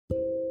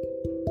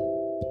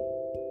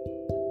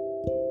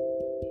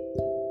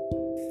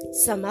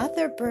Some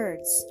other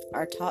birds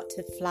are taught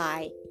to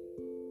fly.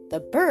 The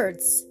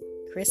Birds'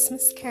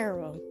 Christmas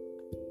Carol.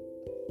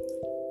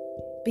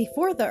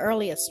 Before the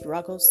earliest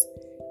Ruggles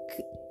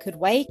could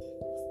wake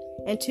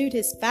and toot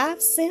his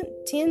 5-cent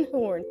tin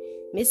horn,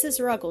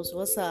 Mrs. Ruggles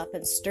was up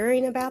and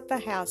stirring about the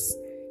house,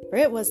 for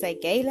it was a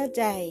gala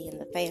day in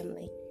the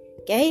family.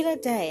 Gala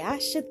day, I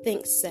should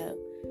think so.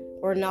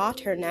 Were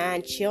not her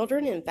 9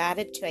 children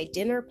invited to a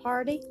dinner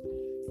party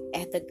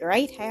at the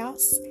great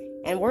house?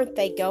 And weren't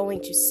they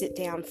going to sit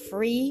down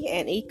free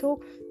and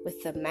equal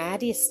with the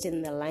mightiest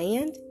in the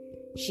land?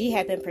 She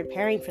had been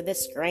preparing for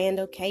this grand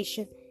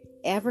occasion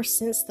ever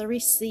since the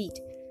receipt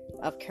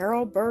of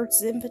Carol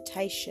Bird's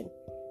invitation,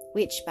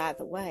 which, by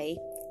the way,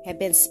 had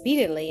been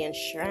speedily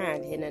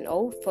enshrined in an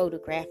old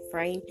photograph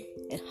frame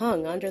and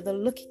hung under the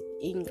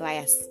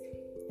looking-glass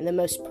in the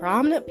most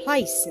prominent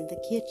place in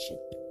the kitchen,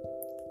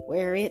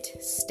 where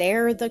it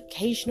stared the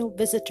occasional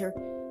visitor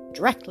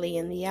directly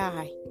in the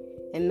eye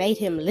and made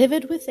him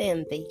livid with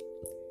envy.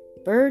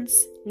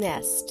 Bird's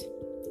Nest,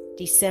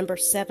 December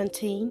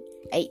 17,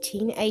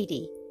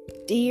 1880.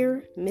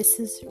 Dear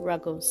Mrs.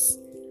 Ruggles,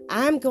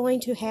 I'm going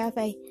to have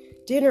a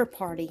dinner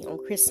party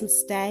on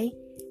Christmas Day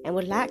and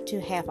would like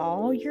to have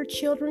all your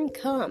children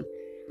come.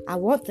 I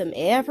want them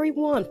every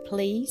one,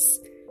 please,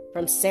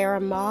 from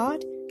Sarah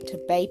Maud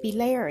to baby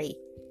Larry.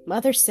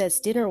 Mother says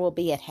dinner will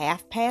be at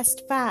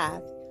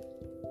 5:30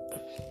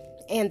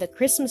 and the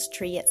Christmas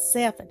tree at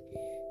 7,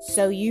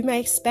 so you may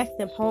expect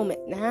them home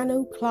at 9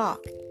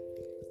 o'clock.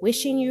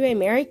 Wishing you a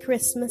Merry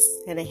Christmas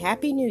and a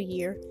Happy New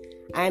Year,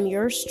 I am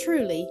yours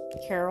truly,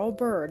 Carol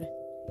Bird.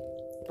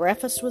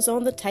 Breakfast was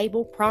on the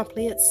table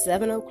promptly at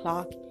 7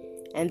 o'clock,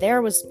 and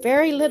there was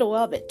very little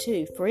of it,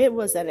 too, for it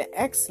was an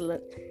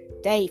excellent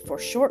day for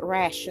short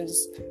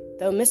rations,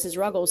 though Mrs.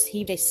 Ruggles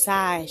heaved a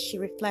sigh as she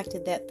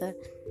reflected that the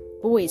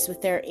boys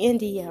with their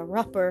India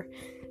rubber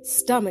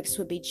stomachs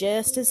would be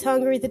just as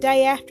hungry the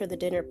day after the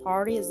dinner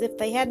party as if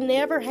they had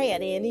never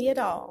had any at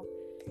all.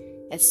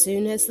 As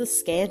soon as the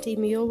scanty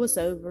meal was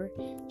over,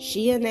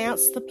 she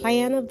announced the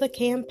plan of the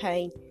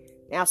campaign.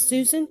 Now,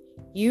 Susan,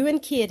 you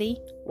and Kitty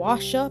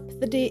wash up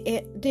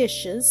the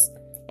dishes,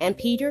 and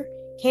Peter,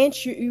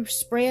 can't you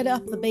spread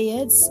up the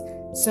beds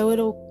so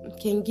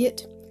it can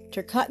get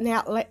to cutting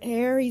out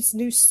Larry's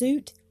new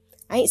suit?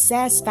 I ain't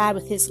satisfied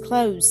with his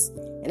clothes,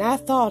 and I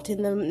thought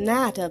in the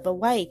night of a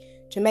way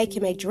to make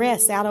him a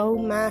dress out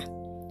of my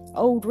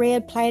old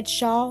red plaid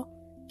shawl,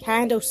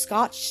 kind of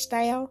Scotch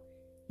style,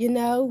 you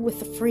know, with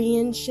the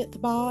fringe at the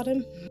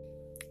bottom.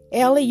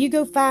 Ellie, you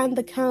go find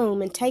the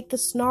comb and take the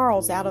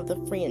snarls out of the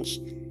fringe.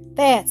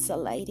 That's a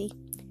lady.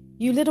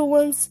 You little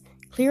ones,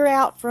 clear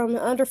out from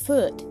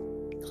underfoot.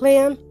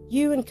 Clem,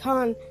 you and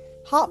Con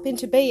hop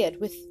into bed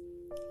with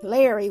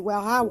Larry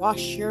while I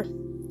wash your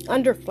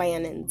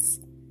underflannins.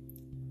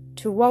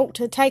 Won't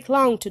take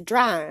long to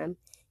dry 'em.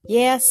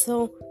 Yes,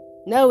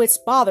 no, it's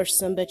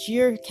bothersome, but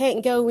you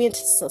can't go into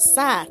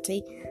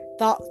society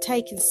without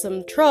taking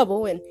some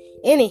trouble, and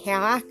anyhow,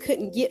 I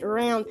couldn't get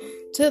around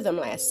to them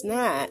last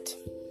night.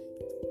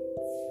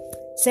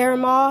 Sarah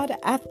Maud,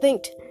 I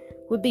think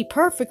would be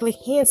perfectly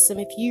handsome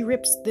if you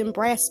ripped them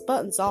brass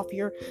buttons off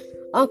your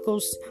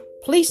uncle's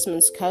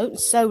policeman's coat and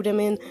sewed them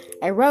in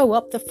a row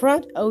up the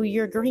front o'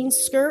 your green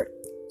skirt.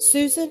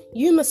 Susan,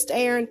 you must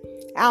iron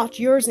out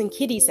yours and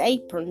Kitty's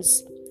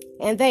aprons.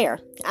 And there,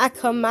 I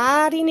come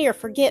mighty near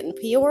forgetting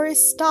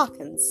Peoria's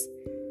stockings.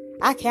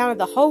 I counted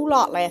the whole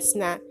lot last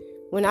night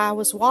when I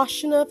was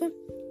washing of 'em,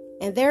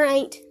 and there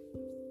ain't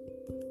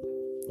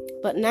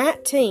but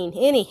 19.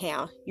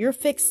 Anyhow, you're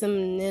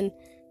fixin' in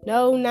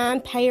no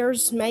 9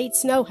 pairs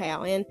mates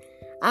nohow, and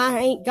I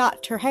ain't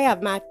got ter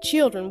have my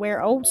children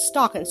wear old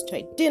stockings to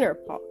a dinner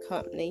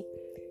company,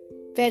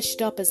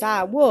 fetched up as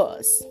I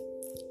was.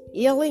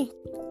 Illy,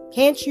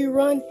 can't you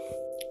run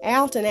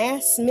out and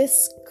ask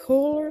Miss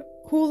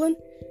Coolin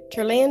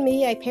to lend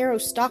me a pair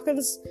of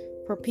stockings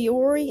for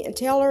Peoria, and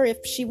tell her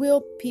if she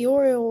will,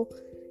 Peoria'll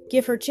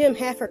give her Jim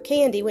half her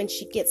candy when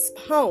she gets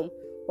home.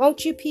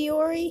 Won't you,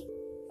 Peoria?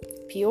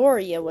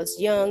 Peoria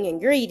was young and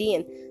greedy,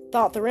 and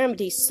thought the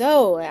remedy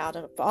so out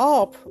of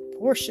all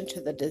proportion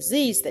to the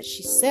disease that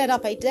she set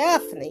up a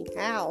deafening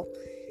howl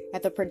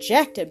at the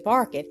projected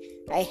bargain,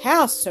 a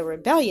howl so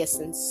rebellious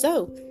and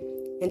so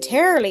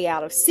entirely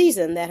out of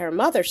season that her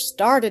mother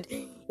started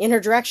in her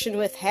direction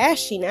with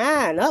hashing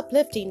eye and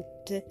uplifting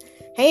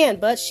hand,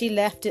 but she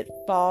left it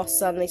fall,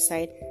 suddenly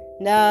saying,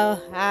 "No,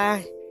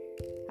 I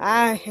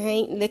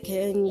ain't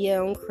licking you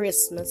on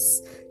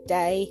Christmas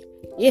Day,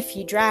 if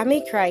you drive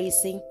me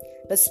crazy.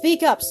 But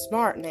speak up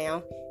smart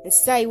now, and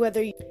say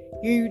whether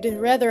you'd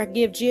rather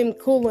give Jim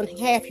Coolin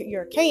half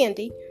your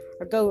candy,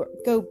 or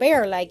go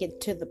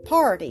bare-legged to the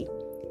party."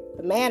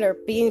 The matter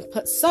being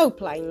put so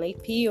plainly,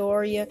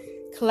 Peoria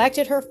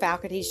collected her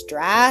faculties,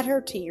 dried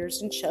her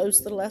tears, and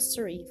chose the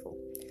lesser evil.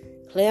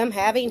 Clem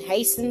having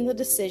hastened the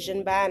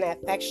decision by an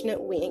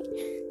affectionate wink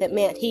that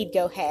meant he'd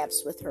go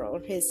halves with her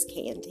on his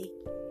candy.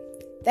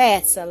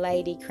 "That's a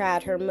lady,"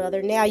 cried her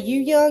mother. "Now,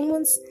 you young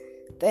ones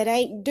that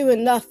ain't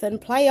doing nothing,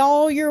 play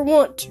all yer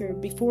want to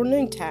before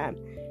noontime.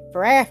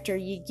 For after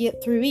you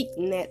get through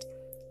eating at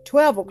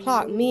 12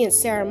 o'clock, me and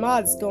Sarah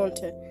Maud's going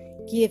to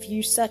give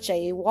you such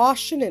a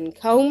washing and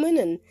combing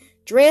and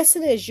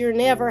dressing as you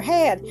never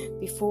had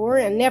before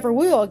and never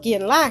will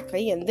again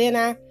likely, and then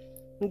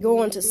I'm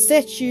going to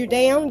set you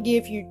down,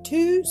 give you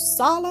 2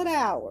 solid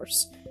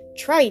hours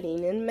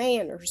training in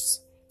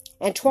manners.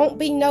 And 'twon't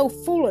be no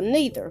fooling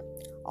neither.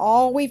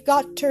 All we've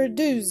got to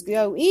do's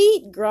go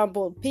eat,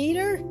 grumbled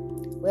Peter.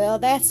 Well,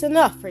 that's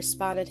enough,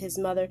 responded his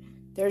mother.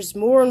 There's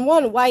more'n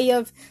one way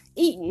of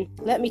eating,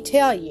 let me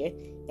tell you,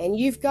 and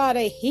you've got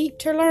a heap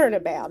to learn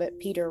about it,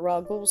 Peter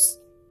Ruggles.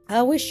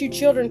 I wish you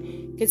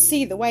children could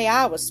see the way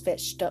I was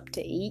fetched up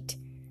to eat.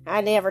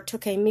 I never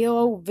took a meal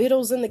o'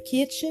 victuals in the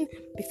kitchen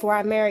before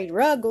I married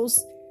Ruggles,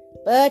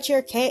 but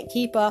yer can't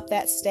keep up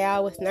that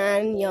style with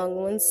 9 young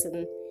ones,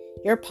 and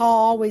your pa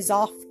always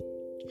off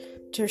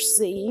ter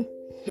sea.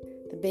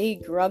 The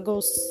big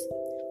Ruggles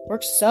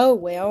worked so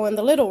well, and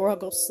the little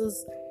Ruggleses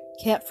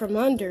kept from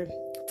under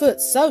foot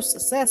so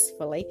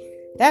successfully,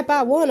 that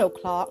by 1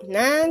 o'clock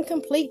 9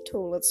 complete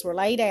toilets were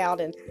laid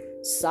out in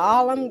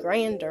solemn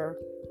grandeur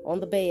on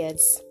the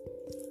beds.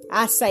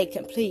 I say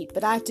complete,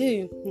 but I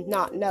do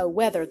not know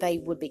whether they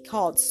would be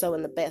called so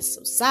in the best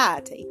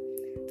society.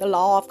 The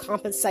law of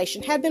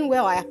compensation had been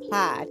well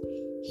applied.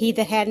 He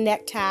that had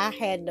necktie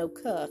had no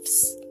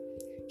cuffs.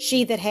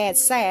 She that had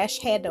sash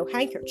had no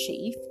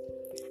handkerchief,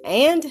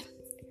 and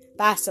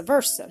vice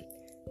versa.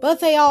 But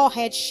they all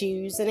had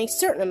shoes and a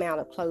certain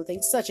amount of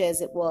clothing, such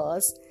as it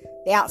was.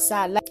 The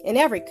outside lay, in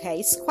every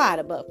case, quite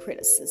above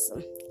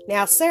criticism.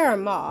 Now, Sarah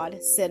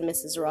Maud, said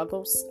Mrs.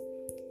 Ruggles,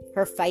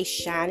 her face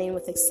shining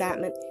with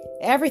excitement,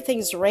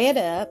 everything's redd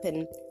up,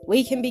 and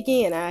we can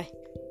begin. I've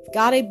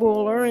got a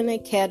boiler and a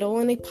kettle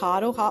and a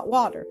pot of hot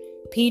water.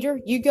 Peter,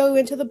 you go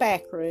into the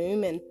back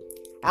room, and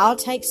I'll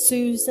take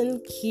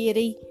Susan,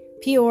 Kitty,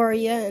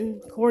 Peoria,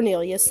 and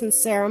Cornelius, and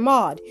Sarah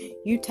Maud.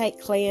 You take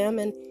Clem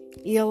and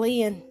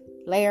Illy and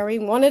Larry,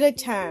 one at a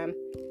time.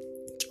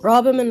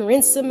 Scrub 'em and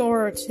rinse 'em,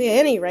 or to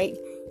any rate,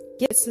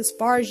 get as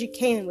far as you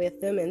can with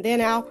them, and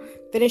then I'll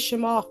finish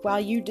 'em off while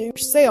you do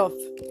yourself.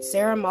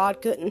 Sarah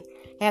Maud couldn't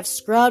have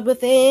scrubbed with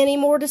any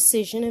more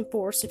decision and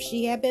force if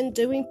she had been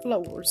doing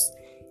floors,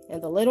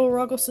 and the little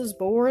Ruggleses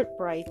bore it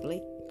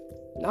bravely,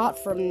 not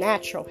from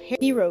natural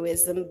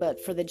heroism, but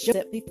for the job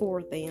set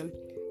before them.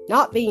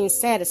 Not being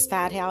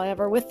satisfied,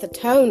 however, with the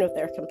tone of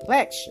their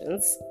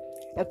complexions,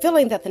 and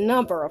feeling that the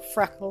number of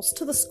freckles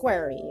to the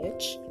square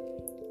inch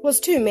was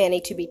too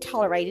many to be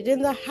tolerated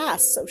in the high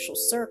social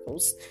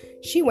circles,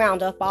 she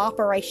wound up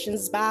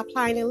operations by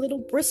applying a little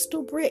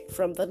Bristol brick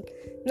from the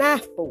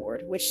knife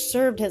board, which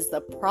served as the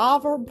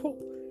proverbial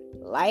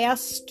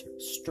last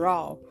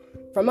straw,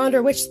 from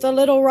under which the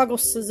little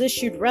Ruggleses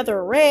issued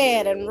rather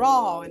red and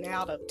raw and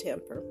out of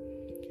temper.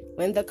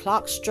 When the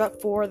clock struck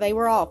 4, they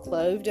were all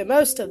clothed, and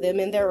most of them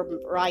in their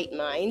right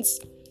minds,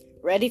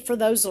 ready for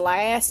those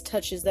last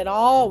touches that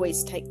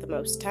always take the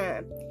most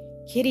time.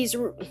 Kitty's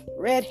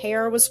red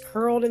hair was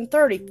curled in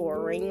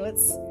 34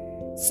 ringlets.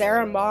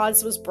 Sarah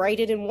Maud's was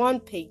braided in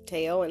 1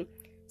 pigtail, and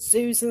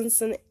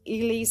Susan's and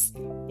Ely's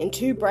in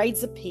 2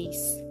 braids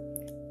apiece,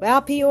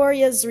 while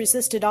Peoria's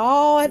resisted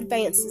all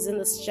advances in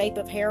the shape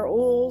of hair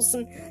oils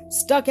and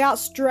stuck out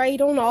straight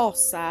on all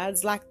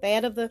sides like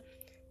that of the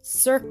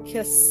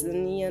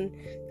Circassian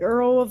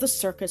girl of the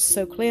circus,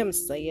 so Clem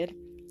said,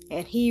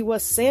 and he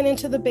was sent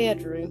into the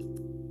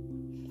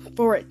bedroom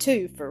for it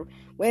too, for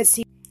whence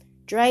he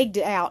dragged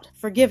out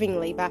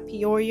forgivingly by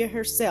Peoria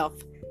herself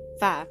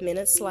 5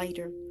 minutes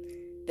later.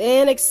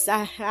 Then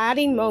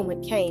exciting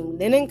moment came.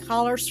 Linen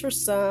collars for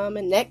some,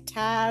 and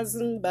neckties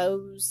and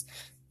bows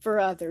for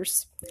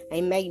others.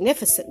 A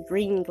magnificent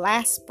green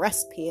glass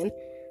breastpin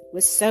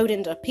was sewed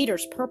into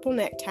Peter's purple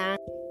necktie,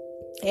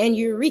 and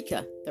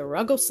Eureka! The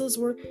Ruggleses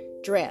were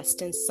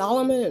dressed, and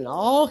Solomon in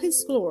all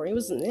his glory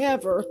was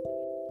never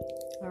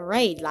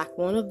arrayed like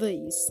one of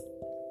these.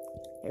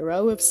 A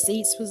row of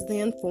seats was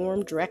then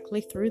formed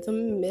directly through the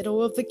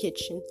middle of the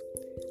kitchen.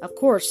 Of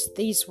course,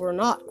 these were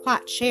not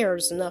quite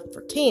chairs enough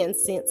for 10,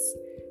 since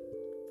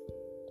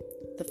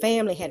the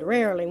family had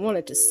rarely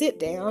wanted to sit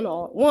down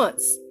all at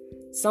once,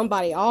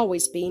 somebody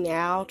always being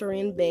out or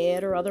in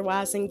bed or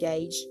otherwise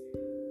engaged.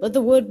 But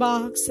the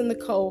woodbox and the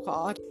coal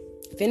hod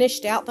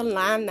finished out the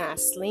line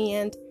nicely,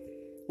 and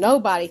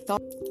nobody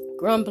thought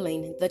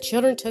grumbling. The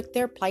children took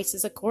their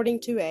places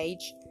according to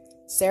age,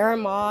 Sarah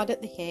Maud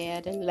at the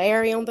head, and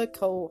Larry on the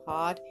coal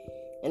hod,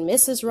 and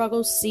Mrs.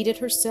 Ruggles seated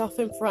herself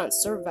in front,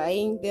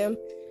 surveying them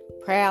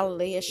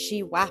proudly as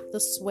she wiped the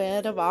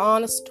sweat of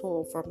honest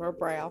toil from her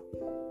brow.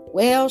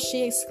 Well,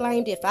 she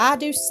exclaimed, if I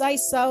do say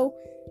so,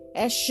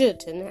 as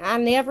shouldn't, I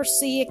never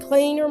see a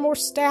cleaner, more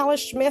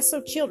stylish mess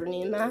of children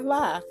in my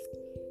life.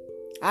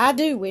 I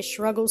do wish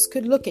Ruggles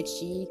could look at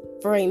ye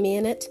for a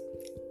minute.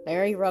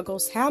 Larry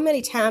Ruggles, how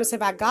many times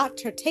have I got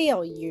to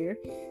tell you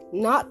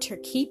not to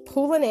keep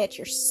pulling at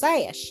your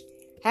sash?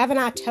 Haven't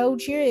I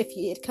told you if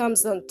it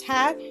comes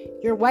untied,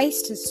 your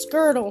waist and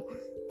skirt'll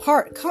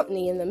part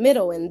company in the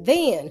middle, and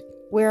then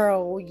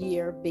where'll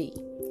ye be?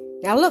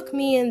 Now look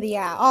me in the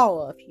eye,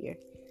 all of you.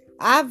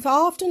 I've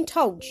often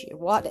told you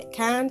what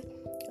kind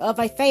of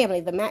a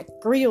family the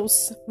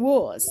McGrills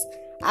was.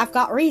 I've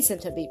got reason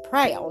to be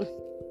proud.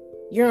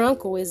 Your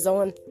uncle is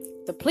on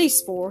the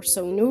police force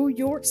of New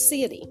York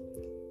City.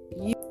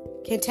 You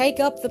can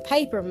take up the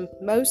paper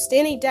most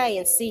any day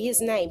and see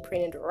his name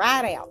printed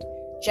right out.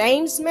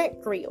 James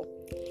McGrill.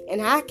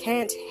 And I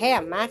can't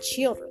have my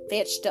children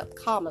fetched up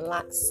common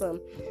like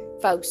some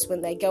folks.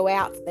 When they go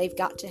out, they've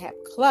got to have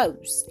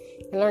clothes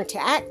and learn to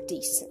act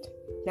decent.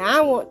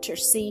 Now I want to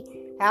see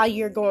how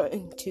you're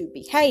going to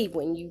behave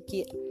when you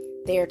get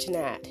there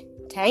tonight.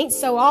 'Tain't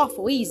so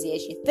awful easy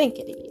as you think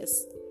it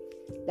is.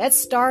 Let's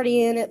start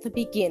in at the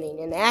beginning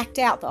and act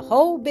out the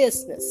whole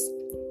business.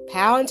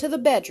 Pow into the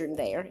bedroom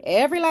there,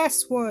 every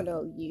last one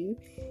of you,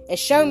 and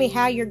show me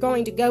how you're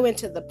going to go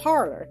into the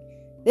parlor.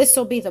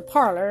 This'll be the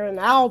parlor, and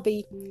I'll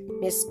be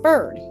Miss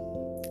Bird."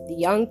 The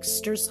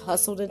youngsters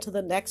hustled into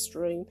the next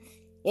room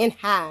in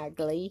high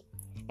glee,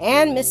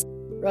 and Miss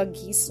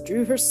Ruggles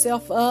drew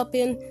herself up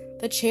in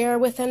the chair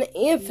with an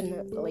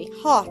infinitely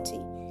haughty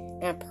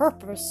and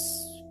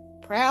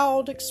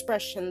proud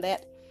expression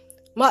that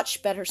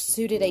much better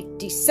suited a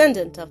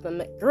descendant of the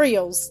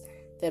McGrills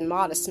than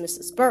modest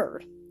Mrs.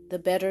 Bird. The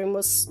bedroom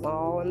was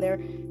small, and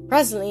there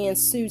presently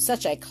ensued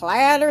such a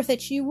clatter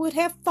that you would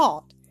have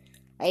thought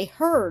a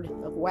herd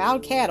of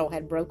wild cattle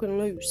had broken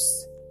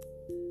loose.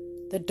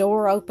 The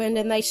door opened,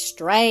 and they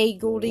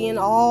straggled in,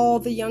 all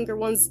the younger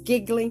ones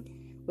giggling,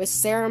 with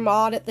Sarah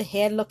Maud at the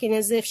head looking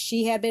as if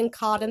she had been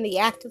caught in the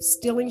act of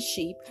stealing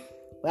sheep,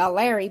 while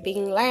Larry,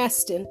 being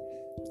last in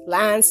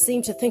line,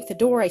 seemed to think the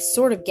door a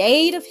sort of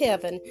gate of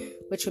heaven,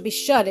 which would be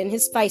shut in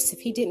his face if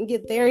he didn't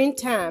get there in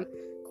time.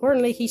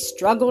 Accordingly, he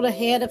struggled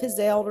ahead of his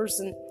elders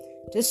and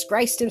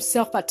disgraced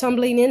himself by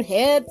tumbling in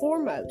head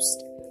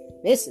foremost.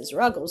 Mrs.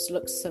 Ruggles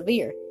looked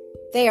severe.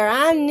 "There,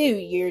 I knew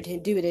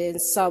you'd do it in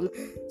some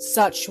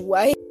such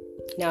way.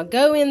 Now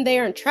go in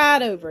there and try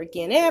it over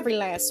again, every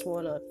last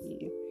one of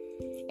you.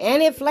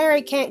 And if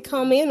Larry can't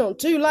come in on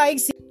two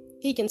legs,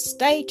 he can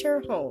stay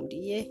ter home, do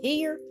you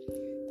hear?"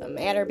 The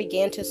matter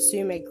began to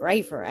assume a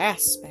graver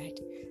aspect.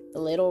 The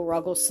little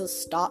Ruggleses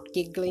stopped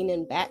giggling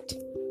and backed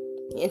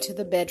into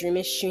the bedroom,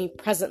 issuing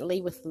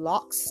presently with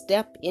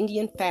lockstep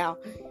Indian fowl,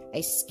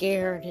 a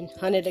scared and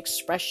hunted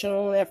expression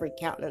on every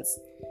countenance.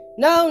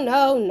 "No,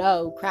 no,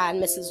 no," cried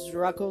Mrs.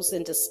 Ruggles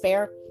in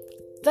despair.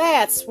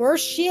 "That's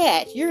worse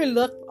yet. You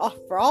look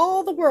for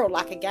all the world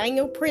like a gang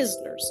of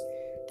prisoners.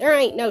 There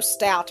ain't no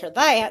stouter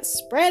that.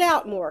 Spread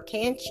out more,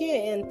 can't you,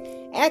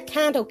 and act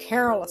kind o'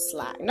 careless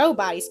like.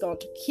 Nobody's going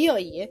to kill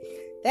you.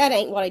 That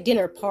ain't what a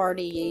dinner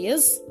party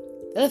is."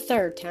 The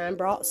third time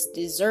brought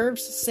deserved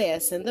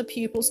success, and the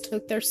pupils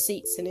took their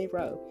seats in a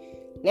row.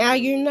 "Now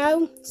you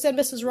know," said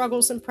Mrs.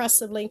 Ruggles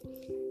impressively,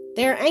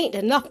 "there ain't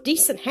enough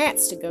decent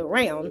hats to go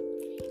round,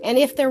 and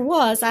if there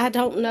was, I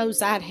don't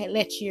know's I'd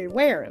let you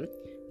wear 'em,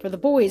 for the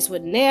boys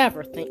would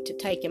never think to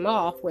take 'em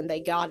off when they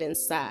got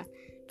inside,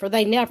 for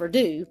they never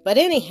do. But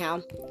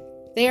anyhow,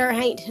 there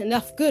ain't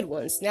enough good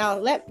ones. Now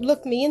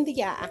look me in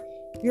the eye.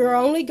 You're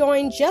only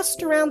going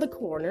just around the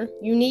corner.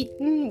 You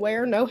needn't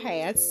wear no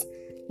hats,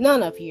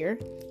 none of you,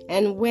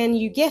 and when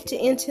you get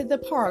into the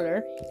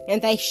parlor,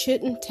 and they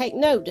shouldn't take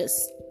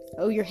notice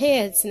o' your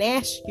heads and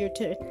ask you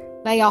to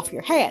lay off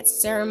your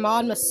hats, Sarah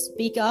Maud must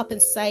speak up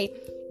and say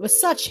it was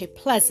such a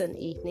pleasant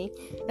evening,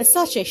 and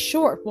such a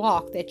short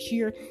walk, that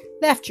you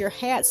left your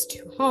hats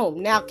to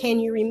home. Now can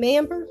you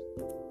remember?"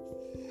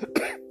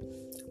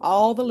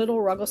 All the little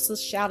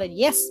Ruggleses shouted,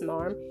 "Yes,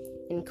 marm,"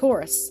 in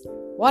chorus.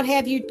 "What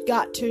have you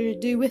got to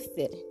do with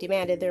it?"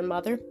 demanded their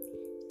mother.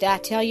 "Did I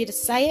tell you to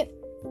say it?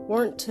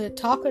 Weren't to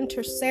talking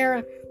to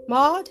Sarah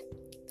Maud?"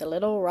 The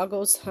little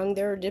Ruggles hung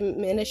their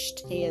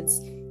diminished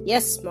heads.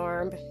 "Yes,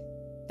 marm,"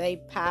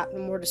 they piped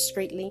more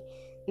discreetly.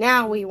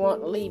 "Now we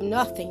won't leave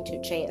nothing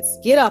to chance.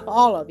 Get up,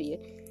 all of you,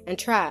 and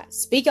try it.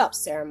 Speak up,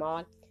 Sarah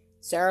Maud."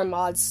 Sarah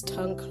Maud's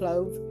tongue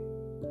clove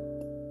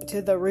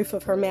to the roof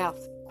of her mouth.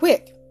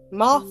 "Quick!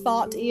 Ma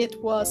thought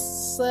it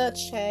was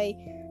such a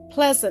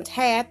pleasant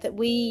hat that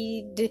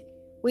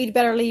we'd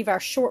better leave our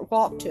short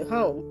walk to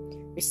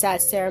home,"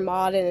 recited Sarah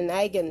Maud in an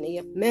agony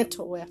of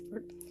mental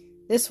effort.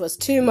 This was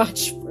too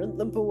much for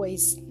the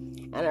boys.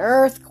 An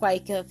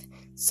earthquake of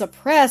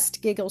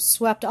suppressed giggles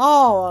swept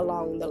all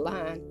along the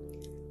line.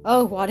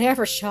 "Oh,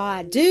 whatever shall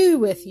I do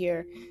with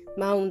yer?"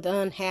 moaned the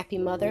unhappy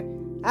mother.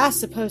 "I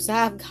suppose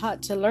I've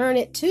got to learn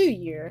it to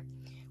yer."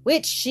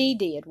 Which she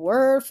did,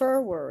 word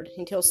for word,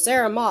 until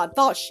Sarah Maud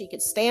thought she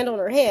could stand on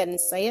her head and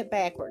say it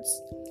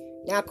backwards.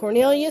 "Now,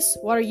 Cornelius,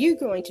 what are you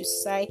going to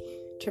say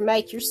to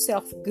make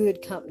yourself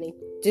good company?"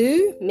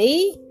 "Do?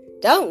 Me?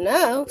 Don't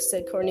know,"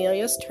 said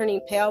Cornelius,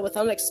 turning pale with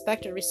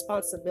unexpected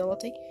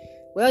responsibility.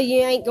 "Well, you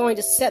ain't going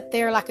to sit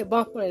there like a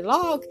bump on a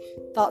log,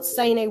 thought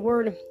saying a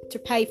word to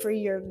pay for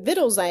your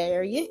victuals,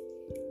 are you?"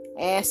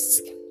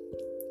 Ask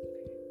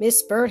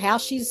Miss Bird how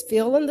she's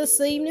feeling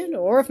this evening,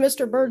 or if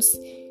Mr. Bird's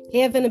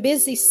having a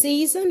busy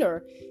season,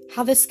 or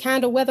how this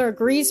kind of weather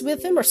agrees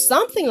with him, or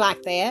something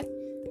like that.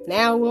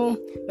 Now we'll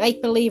make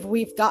believe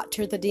we've got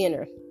to the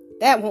dinner.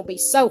 That won't be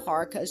so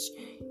hard, 'cause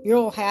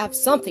you'll have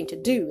something to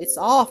do. It's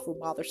awful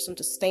bothersome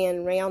to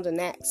stand round and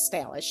act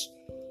stylish.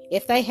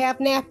 If they have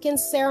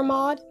napkins, Sarah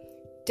Maud,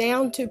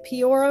 down to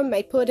Peoria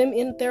may put 'em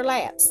in their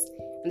laps,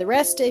 and the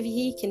rest of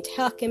ye can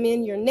tuck 'em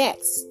in your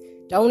necks.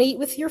 Don't eat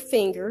with your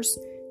fingers.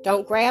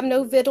 Don't grab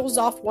no victuals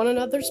off one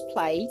another's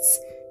plates.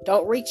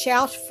 Don't reach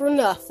out for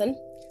nothing,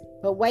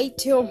 but wait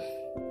till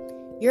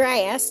you're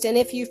asked, and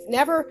if you've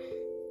never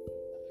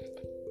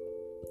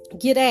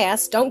get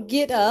asked, don't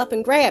get up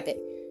and grab it.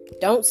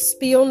 Don't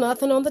spill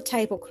nothing on the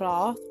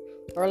tablecloth,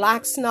 or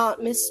like's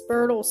not Miss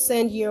Bird'll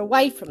send you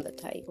away from the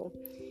table.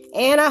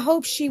 And I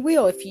hope she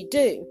will if you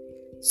do.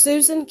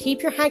 Susan,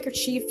 keep your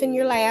handkerchief in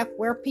your lap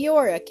where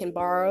Peoria can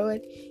borrow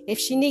it if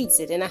she needs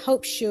it, and I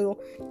hope she'll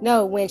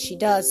know when she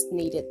does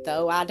need it,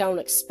 though I don't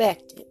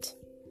expect it.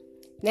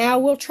 Now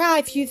we'll try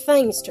a few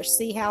things to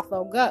see how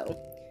they'll go.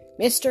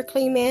 Mr.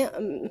 Clement,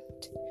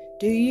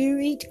 do you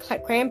eat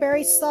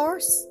cranberry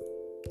sauce?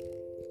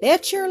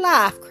 Bet your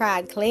life,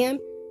 cried Clem,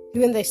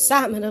 who in the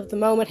excitement of the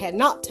moment had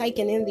not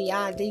taken in the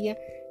idea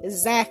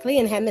exactly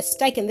and had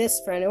mistaken this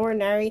for an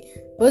ordinary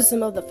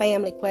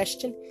bosom-of-the-family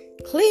question.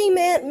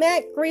 Clement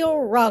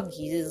Macgrill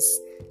Ruggles,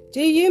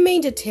 do you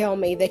mean to tell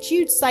me that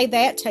you'd say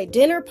that to a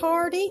dinner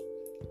party?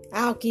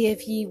 I'll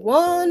give ye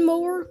one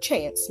more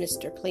chance,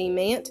 Mr.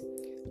 Clement.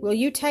 Will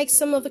you take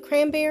some of the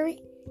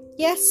cranberry?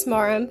 Yes,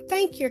 marm,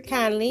 thank you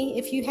kindly,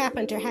 if you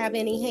happen to have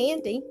any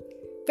handy.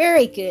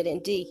 Very good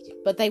indeed,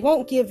 but they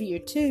won't give you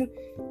 2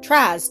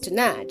 tries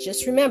tonight,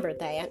 just remember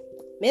that.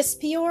 Miss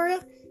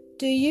Peoria,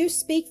 do you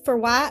speak for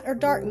white or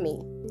dark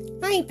meat?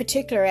 I ain't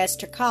particular as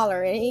to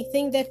color,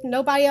 anything that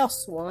nobody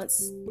else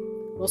wants.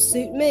 Will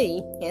suit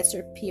me,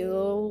 answered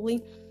Peoria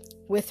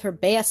with her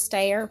best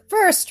air.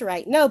 First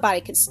rate,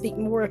 nobody could speak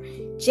more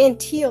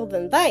genteel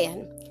than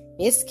that.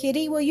 Miss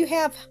Kitty, will you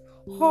have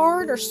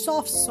hard or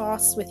soft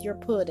sauce with your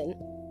pudding?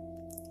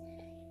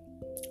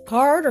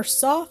 Hard or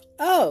soft?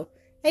 Oh,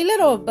 a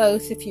little of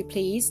both, if you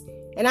please.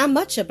 And I'm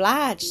much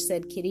obliged,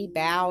 said Kitty,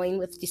 bowing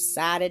with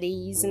decided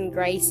ease and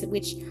grace, at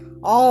which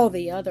all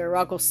the other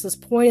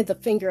Ruggleses pointed the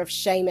finger of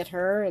shame at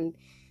her, and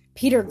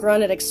Peter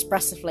grunted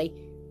expressively.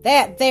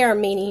 That there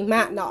meaning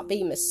might not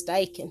be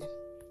mistaken.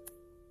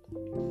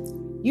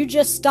 You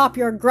just stop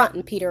your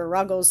grunting, Peter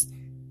Ruggles.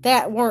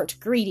 That weren't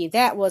greedy.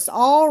 That was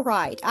all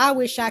right. I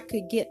wish I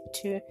could get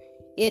to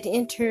it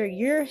into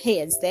your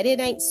heads that it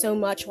ain't so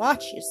much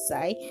what you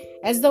say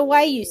as the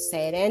way you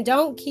say it, and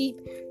don't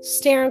keep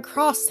staring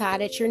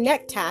cross-eyed at your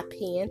necktie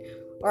pin,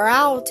 or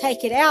I'll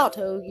take it out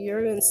of you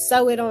and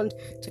sew it on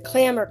to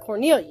Clem or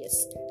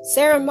Cornelius.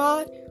 Sarah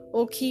Maud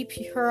will keep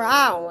her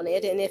eye on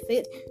it, and if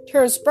it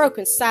turns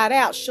broken side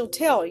out, she'll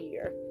tell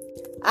you.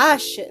 I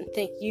shouldn't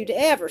think you'd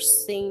ever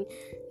seen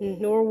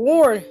nor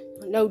worn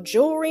no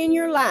jewelry in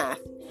your life.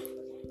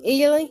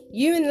 Ely,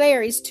 you and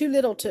Larry's too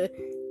little to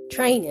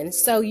training,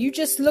 so you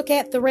just look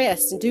at the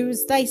rest and do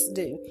as they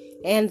do,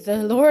 and the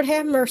Lord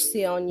have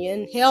mercy on you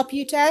and help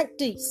you to act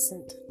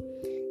decent.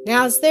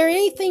 Now, is there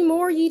anything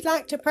more you'd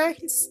like to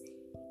practice?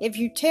 If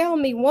you tell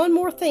me one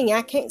more thing,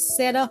 I can't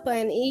set up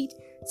and eat,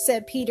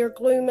 said Peter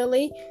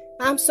gloomily.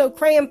 I'm so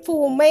crammed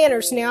full of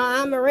manners now,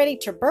 I'm ready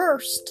to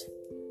burst.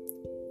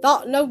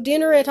 Thought no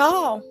dinner at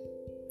all.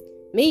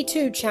 Me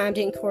too, chimed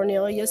in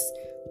Cornelius.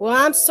 Well,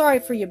 I'm sorry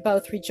for you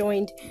both,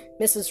 rejoined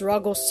Mrs.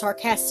 Ruggles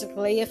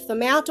sarcastically. If the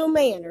amount o'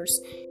 manners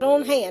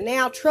on hand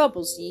now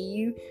troubles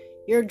ye,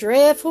 you're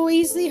dreadful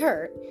easy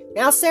hurt.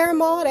 Now, Sarah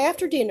Maud,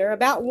 after dinner,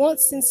 about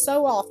once in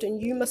so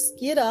often, you must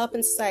get up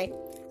and say,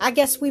 I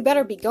guess we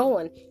better be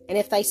going. And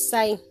if they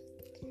say,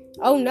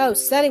 oh no,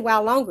 set a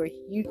while longer,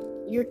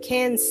 you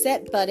can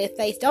set, but if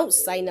they don't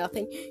say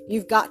nothing,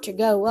 you've got to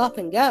go up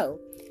and go.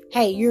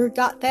 Hey, you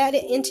got that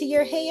into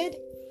your head?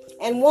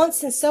 And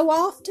once in so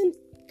often?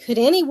 Could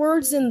any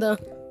words in the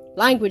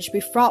language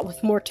be fraught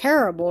with more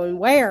terrible and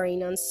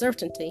wearing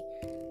uncertainty?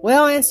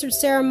 Well, answered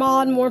Sarah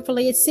Maud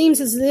mournfully, it seems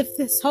as if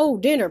this whole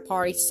dinner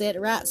party set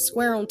right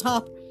square on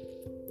top.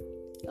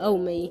 Oh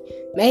me,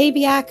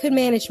 maybe I could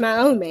manage my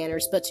own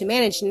manners, but to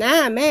manage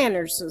 9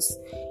 manners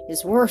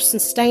is worse than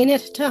staying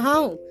at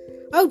home.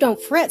 Oh,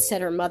 don't fret,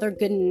 said her mother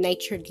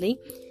good-naturedly.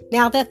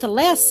 Now that the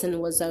lesson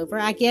was over,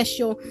 I guess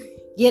you'll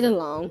get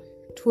along.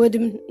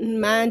 'Twouldn't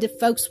mind if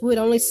folks would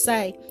only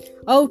say,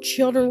 oh,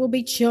 children will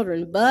be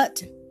children,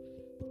 but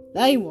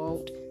they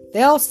won't.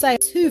 They'll say,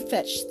 who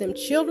fetched them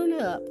children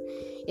up?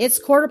 It's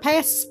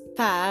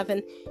 5:15,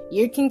 and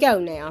you can go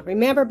now.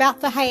 Remember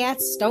about the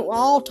hats. Don't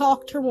all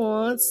talk ter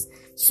once.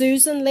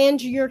 Susan,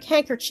 lend your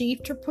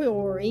handkerchief to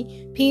Peoria.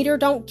 Peter,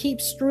 don't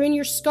keep screwing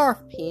your scarf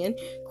pin.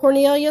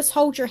 Cornelius,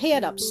 hold your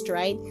head up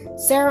straight.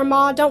 Sarah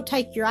Maud, don't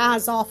take your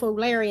eyes off o'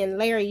 Larry, and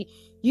Larry,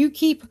 you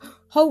keep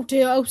hold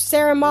to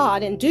Sarah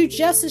Maud and do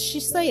just as she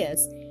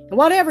says. And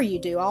whatever you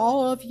do,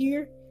 all of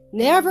you,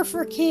 never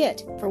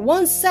forget for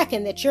 1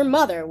 second that your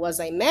mother was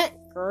a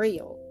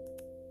Macgrill.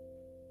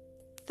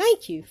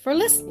 Thank you for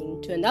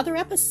listening to another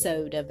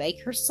episode of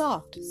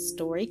AcreSoft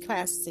Story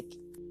Classic.